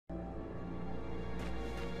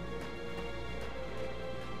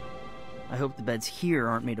I hope the beds here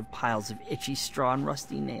aren't made of piles of itchy straw and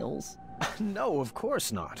rusty nails. No, of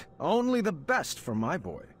course not. Only the best for my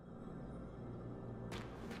boy.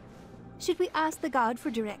 Should we ask the guard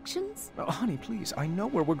for directions? Oh, honey, please, I know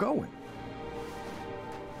where we're going.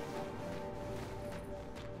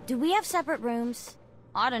 Do we have separate rooms?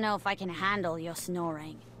 I don't know if I can handle your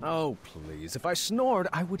snoring. Oh, please, if I snored,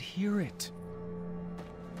 I would hear it.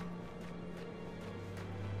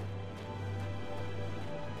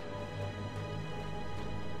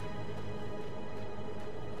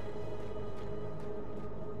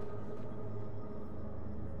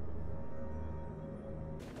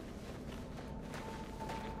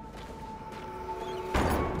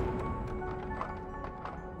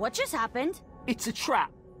 What just happened? It's a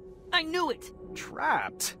trap. I knew it!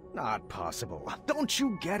 Trapped? Not possible. Don't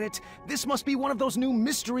you get it? This must be one of those new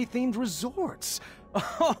mystery-themed resorts.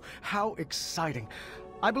 Oh, how exciting.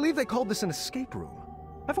 I believe they called this an escape room.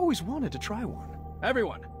 I've always wanted to try one.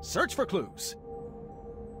 Everyone, search for clues.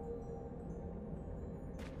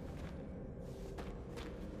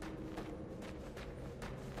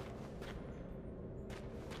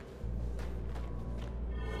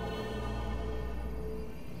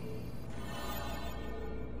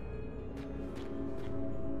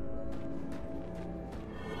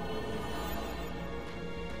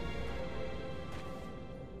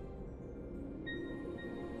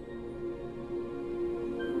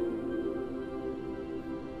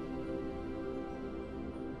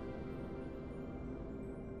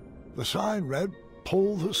 The sign read,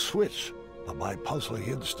 "Pull the switch," but my puzzling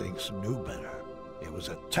instincts knew better. It was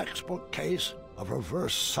a textbook case of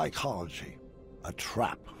reverse psychology. A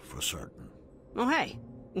trap, for certain. Oh hey,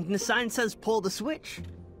 the sign says pull the switch.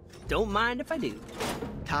 Don't mind if I do.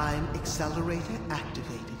 Time accelerator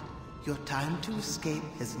activated. Your time to escape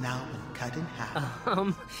has now been cut in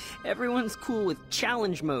half. Everyone's cool with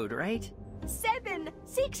challenge mode, right? 7,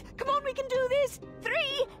 6, come on, we can do this!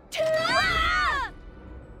 3, 2,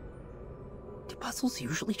 Do puzzles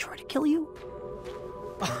usually try to kill you?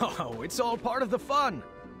 Oh, it's all part of the fun.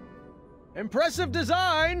 Impressive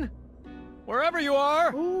design! Wherever you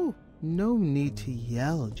are! Oh, no need to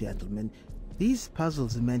yell, gentlemen. These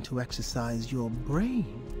puzzles are meant to exercise your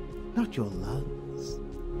brain, not your lungs.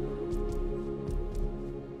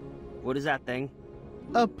 What is that thing?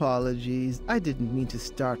 Apologies. I didn't mean to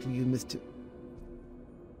startle you,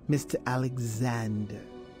 Mr. Alexander.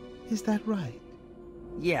 Is that right?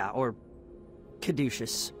 Yeah, or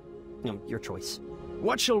Caduceus. Your choice.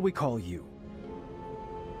 What shall we call you?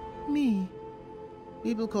 Me.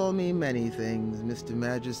 People call me many things, Mr.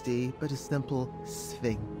 Majesty, but a simple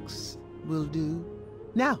Sphinx will do.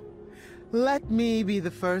 Now, let me be the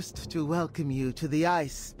first to welcome you to the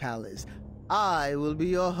Ice Palace. I will be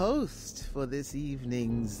your host for this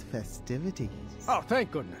evening's festivities. Oh,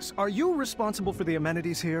 thank goodness. Are you responsible for the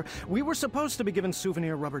amenities here? We were supposed to be given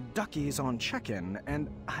souvenir rubber duckies on check-in, and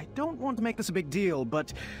I don't want to make this a big deal,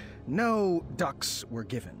 but no ducks were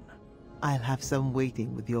given. I'll have some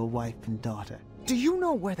waiting with your wife and daughter. Do you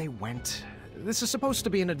know where they went? This is supposed to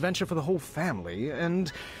be an adventure for the whole family,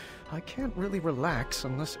 and I can't really relax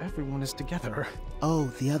unless everyone is together. Oh,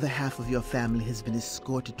 the other half of your family has been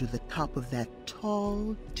escorted to the top of that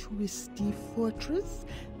tall, twisty fortress.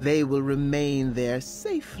 They will remain there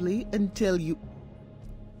safely until you...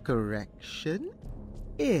 Correction?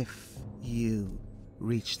 If you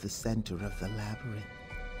reach the center of the labyrinth.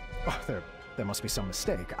 Oh, there must be some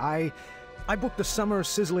mistake. I booked the summer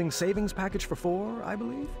sizzling savings package for 4, I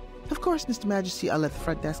believe. Of course, Mr. Majesty, I'll let the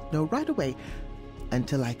front desk know right away.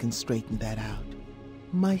 Until I can straighten that out,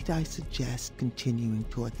 might I suggest continuing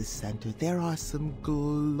toward the center? There are some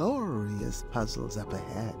glorious puzzles up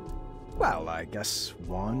ahead. Well, I guess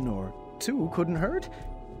 1 or 2 couldn't hurt.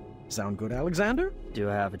 Sound good, Alexander? Do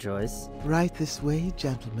I have a choice? Right this way,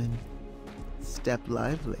 gentlemen. Step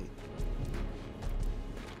lively.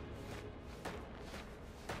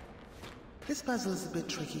 This puzzle is a bit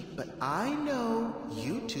tricky, but I know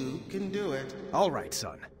you two can do it. All right,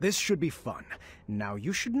 son. This should be fun. Now,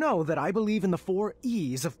 you should know that I believe in the 4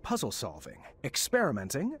 E's of puzzle solving.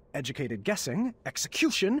 Experimenting, educated guessing,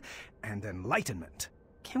 execution, and enlightenment.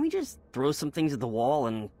 Can we just throw some things at the wall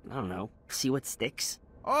and, I don't know, see what sticks?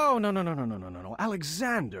 Oh, no.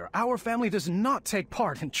 Alexander, our family does not take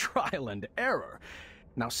part in trial and error.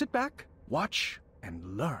 Now sit back, watch,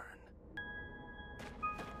 and learn.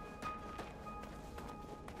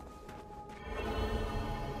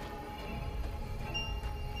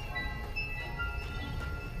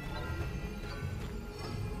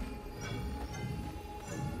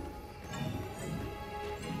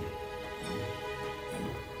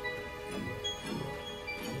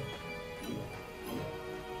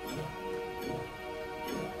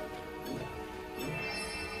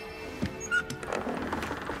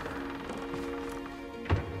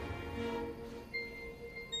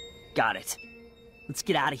 Got it. Let's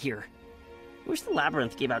get out of here. I wish the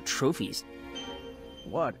labyrinth gave out trophies.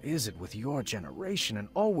 What is it with your generation and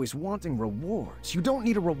always wanting rewards? You don't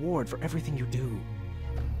need a reward for everything you do.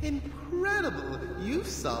 Incredible! You've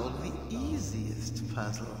solved the easiest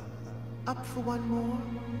puzzle. Up for one more?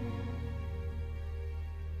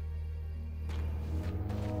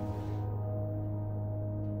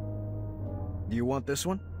 Do you want this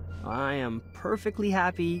one? I am perfectly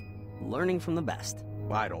happy learning from the best.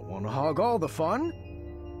 I don't want to hog all the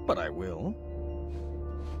fun, but I will.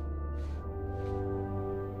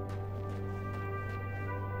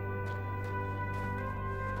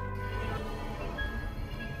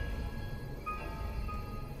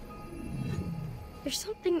 There's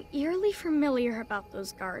something eerily familiar about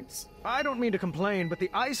those guards. I don't mean to complain, but the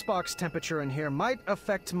icebox temperature in here might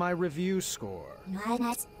affect my review score.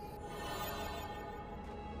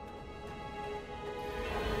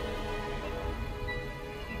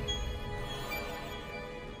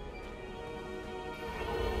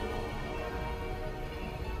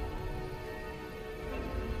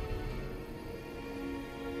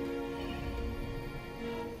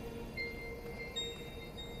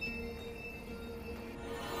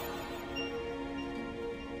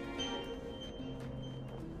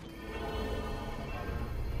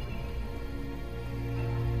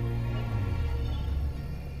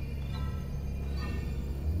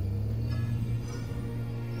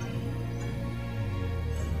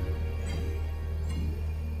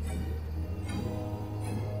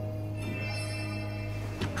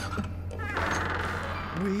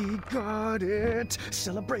 We got it!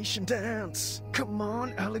 Celebration dance! Come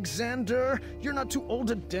on, Alexander! You're not too old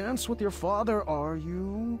to dance with your father, are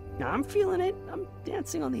you? I'm feeling it. I'm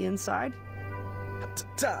dancing on the inside.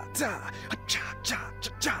 Ta ta cha cha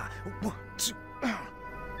cha cha. 1, 2.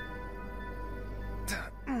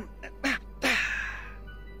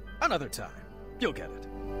 Another time. You'll get it.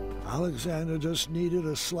 Alexander just needed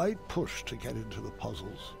a slight push to get into the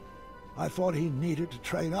puzzles. I thought he needed to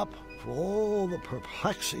train up for all the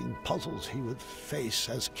perplexing puzzles he would face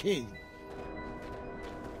as king.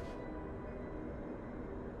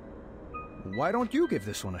 Why don't you give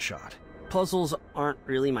this one a shot? Puzzles aren't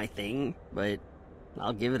really my thing, but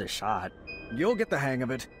I'll give it a shot. You'll get the hang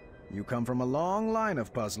of it. You come from a long line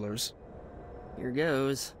of puzzlers. Here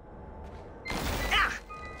goes. Ah!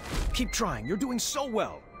 Keep trying. You're doing so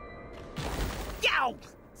well. Yow!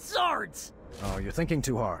 Swords! Oh, you're thinking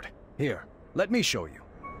too hard. Here, let me show you.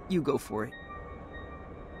 You go for it.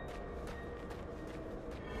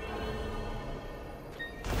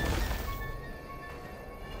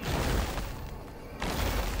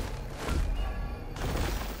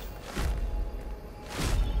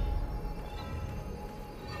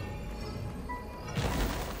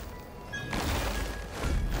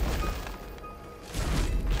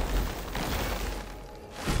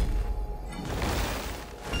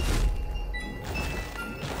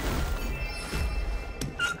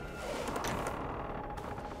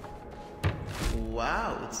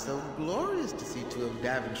 Wow, it's so glorious to see two of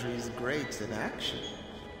Daventry's greats in action.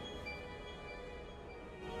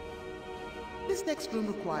 This next room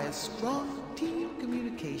requires strong team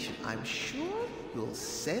communication. I'm sure you'll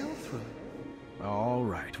sail through. All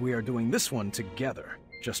right, we are doing this one together.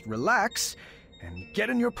 Just relax and get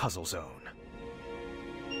in your puzzle zone.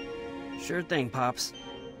 Sure thing, Pops.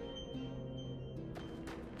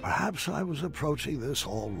 Perhaps I was approaching this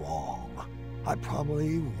all wrong. I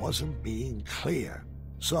probably wasn't being clear.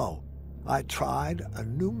 So, I tried a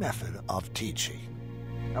new method of teaching.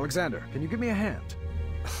 Alexander, can you give me a hand?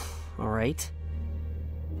 All right.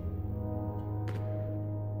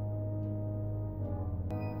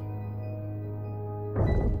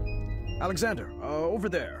 Alexander, over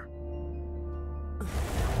there.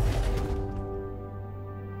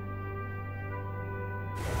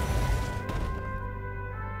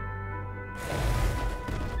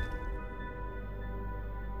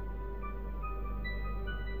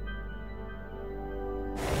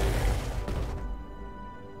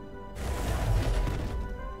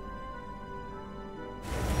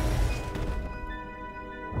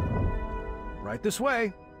 Right this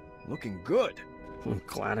way. Looking good. I'm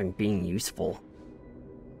glad I'm being useful.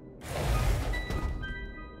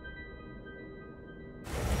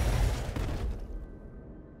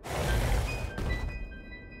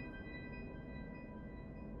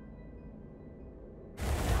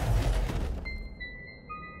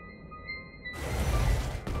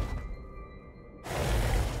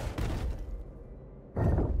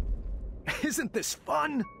 Isn't this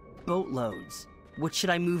fun? Boatloads. What should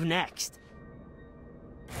I move next?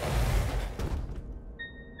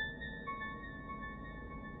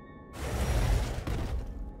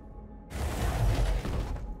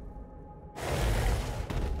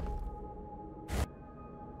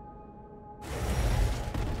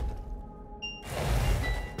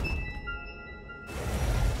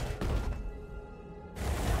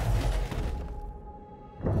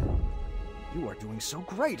 You are doing so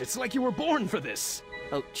great. It's like you were born for this.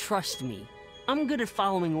 Oh, trust me. I'm good at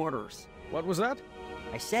following orders. What was that?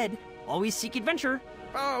 I said, always seek adventure.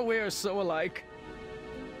 Oh, we're so alike.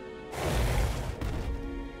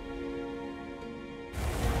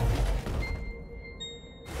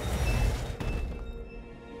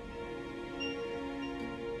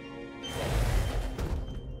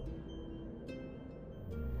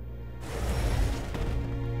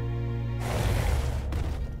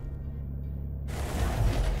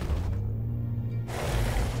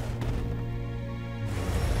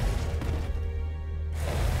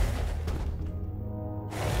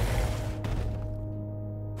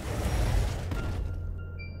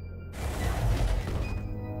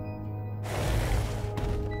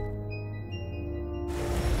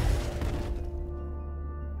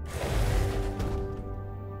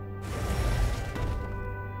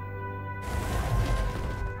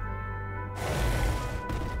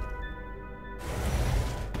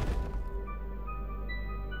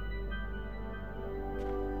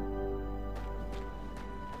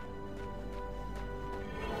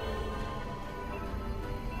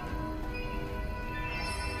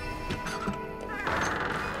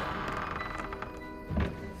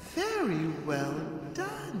 Very well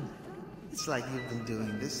done. It's like you've been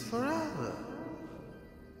doing this forever.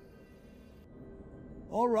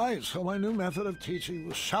 All right, so my new method of teaching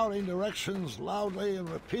was shouting directions loudly and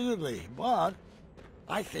repeatedly, but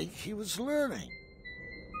I think he was learning.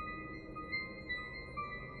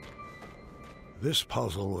 This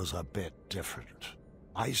puzzle was a bit different.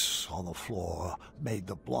 Ice on the floor made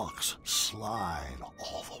the blocks slide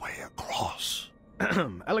all the way across.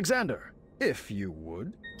 Alexander, if you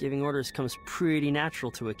would. Giving orders comes pretty natural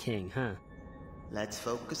to a king, huh? Let's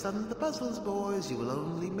focus on the puzzles, boys. You will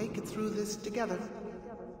only make it through this together.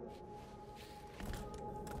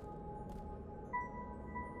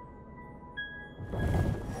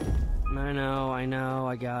 I know,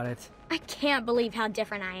 I got it. I can't believe how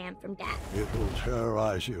different I am from Dad. It will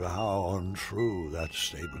terrorize you how untrue that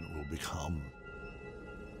statement will become.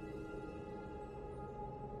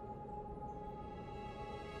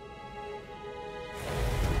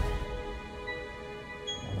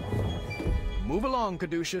 Move along,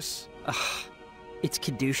 Caduceus. It's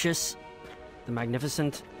Caduceus, the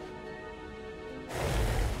Magnificent.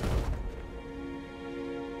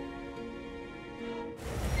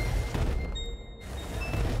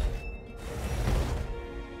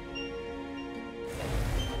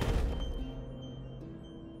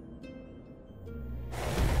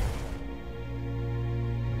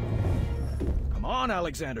 Come on,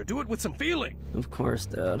 Alexander, do it with some feeling. Of course,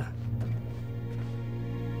 Dad.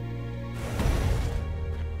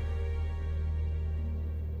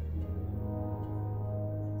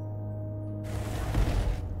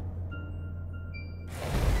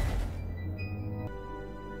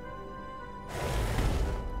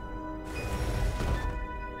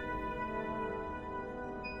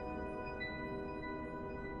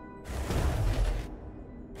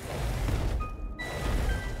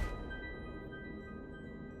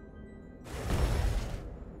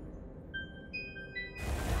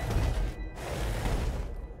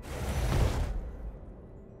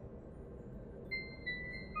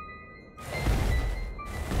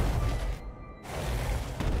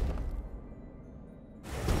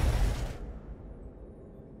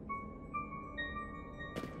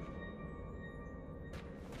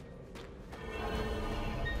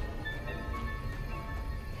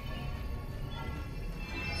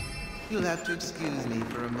 You'll have to excuse me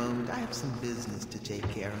for a moment. I have some business to take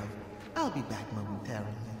care of. I'll be back momentarily.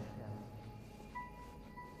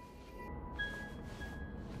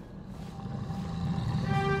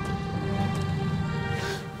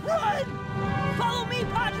 Run! Follow me,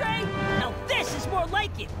 Padre! Now this is more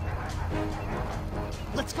like it!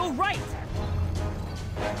 Let's go right!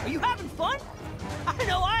 Are you having fun? I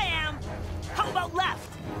know I am! How about left?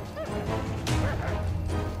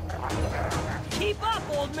 Keep up,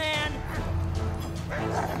 old man!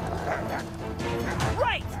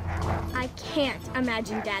 Right! I can't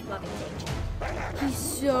imagine Dad loving danger. He's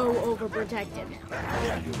so overprotective.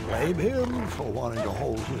 Can you blame him for wanting to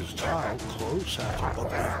hold his child close after what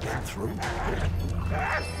they've been through?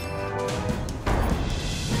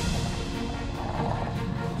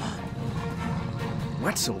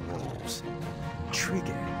 Wetzel wolves.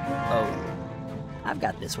 Intriguing. Oh, I've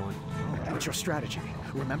got this one. What's your strategy?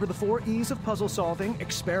 Remember the 4 E's of puzzle solving,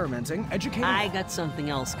 experimenting, educating... I got something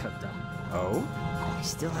else cooked up. Oh? I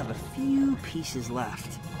still have a few pieces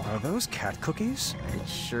left. Are those cat cookies? It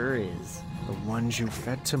sure is. The ones you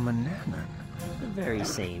fed to Manannan? The very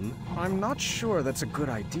same. I'm not sure that's a good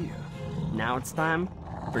idea. Now it's time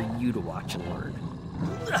for you to watch and learn.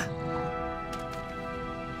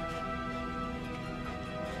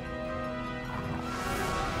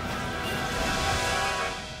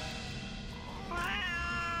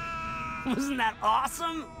 Wasn't that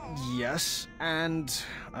awesome? Yes, and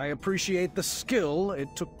I appreciate the skill it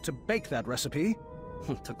took to bake that recipe.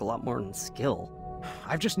 It took a lot more than skill.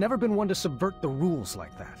 I've just never been one to subvert the rules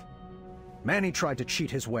like that. Manny tried to cheat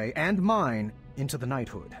his way, and mine, into the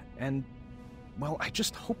knighthood, and, well, I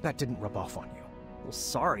just hope that didn't rub off on you. Well,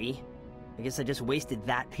 sorry. I guess I just wasted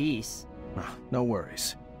that piece. No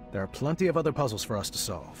worries. There are plenty of other puzzles for us to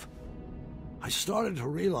solve. I started to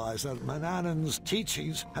realize that Manannan's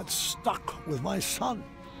teachings had stuck with my son.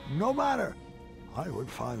 No matter, I would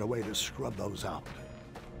find a way to scrub those out.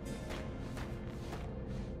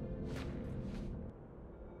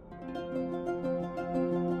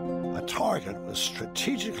 A target was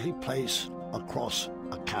strategically placed across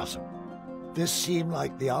a chasm. This seemed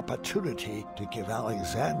like the opportunity to give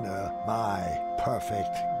Alexander my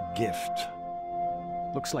perfect gift.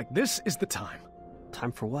 Looks like this is the time.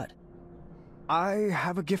 Time for what? I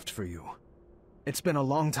have a gift for you. It's been a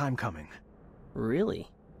long time coming. Really?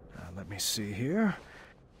 Let me see here.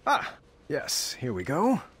 Ah, yes, here we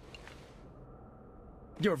go.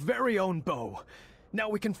 Your very own bow. Now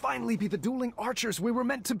we can finally be the dueling archers we were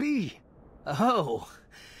meant to be. Oh,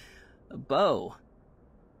 a bow.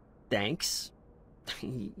 Thanks.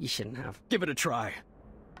 You shouldn't have. Give it a try.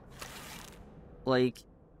 Like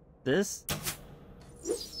this?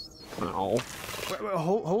 No. Wait,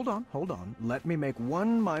 hold on. Let me make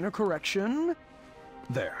one minor correction.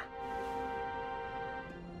 There.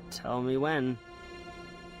 Tell me when.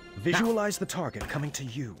 Visualize the target coming to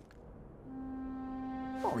you.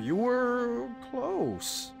 Oh, you were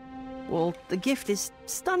close. Well, the gift is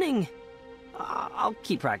stunning. I'll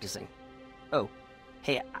keep practicing. Oh,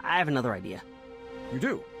 hey, I have another idea. You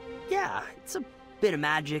do? Yeah, it's a bit of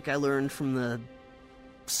magic I learned from the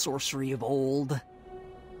sorcery of old.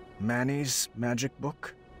 Manny's magic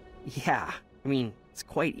book? Yeah, I mean, it's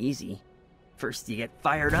quite easy. First you get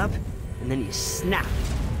fired up, and then you snap.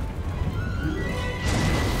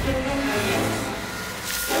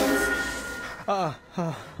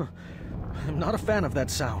 I'm not a fan of that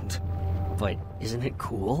sound. But isn't it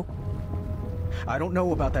cool? I don't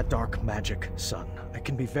know about that dark magic, son. It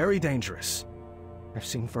can be very dangerous. I've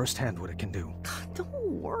seen firsthand what it can do. Don't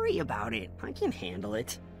worry about it. I can handle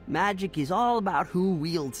it. Magic is all about who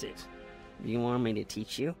wields it. Do you want me to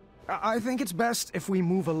teach you? I think it's best if we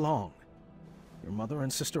move along. Your mother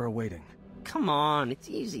and sister are waiting. Come on, it's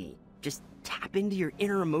easy. Just tap into your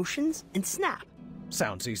inner emotions and snap.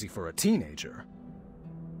 Sounds easy for a teenager.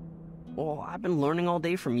 Well, I've been learning all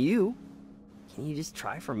day from you. Can you just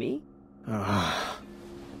try for me? Come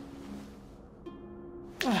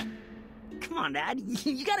on, Dad.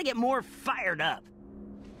 You gotta get more fired up.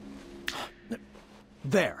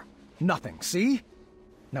 There. Nothing, see?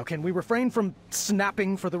 Now can we refrain from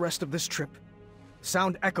snapping for the rest of this trip?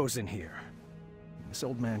 Sound echoes in here. This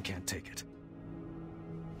old man can't take it.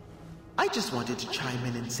 I just wanted to chime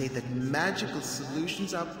in and say that magical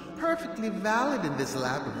solutions are perfectly valid in this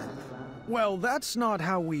labyrinth. Well, that's not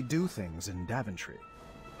how we do things in Daventry.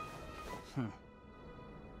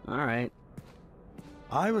 All right.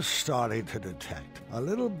 I was starting to detect a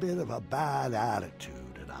little bit of a bad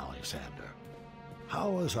attitude in Alexander. How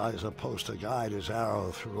was I supposed to guide his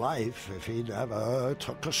arrow through life if he never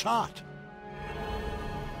took a shot?